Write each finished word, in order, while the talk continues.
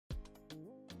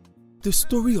The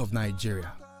story of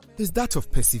Nigeria is that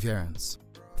of perseverance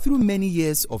through many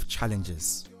years of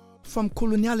challenges, from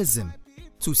colonialism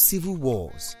to civil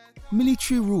wars,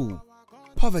 military rule,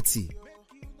 poverty.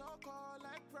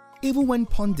 Even when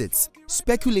pundits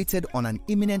speculated on an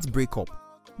imminent breakup,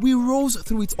 we rose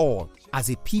through it all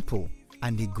as a people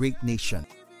and a great nation.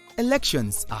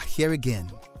 Elections are here again.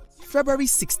 February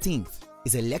 16th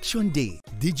is Election Day.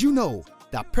 Did you know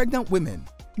that pregnant women,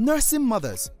 nursing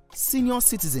mothers, senior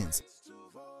citizens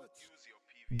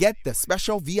get the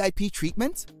special VIP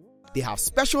treatment? They have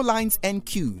special lines and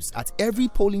queues at every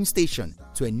polling station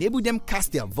to enable them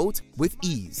cast their vote with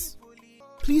ease.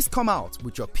 Please come out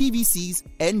with your PVCs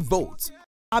and vote.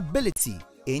 Ability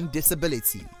in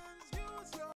disability.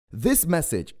 This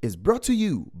message is brought to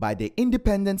you by the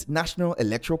Independent National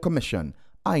Electoral Commission,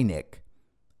 INEC.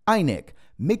 INEC,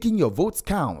 making your votes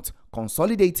count,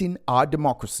 consolidating our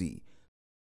democracy.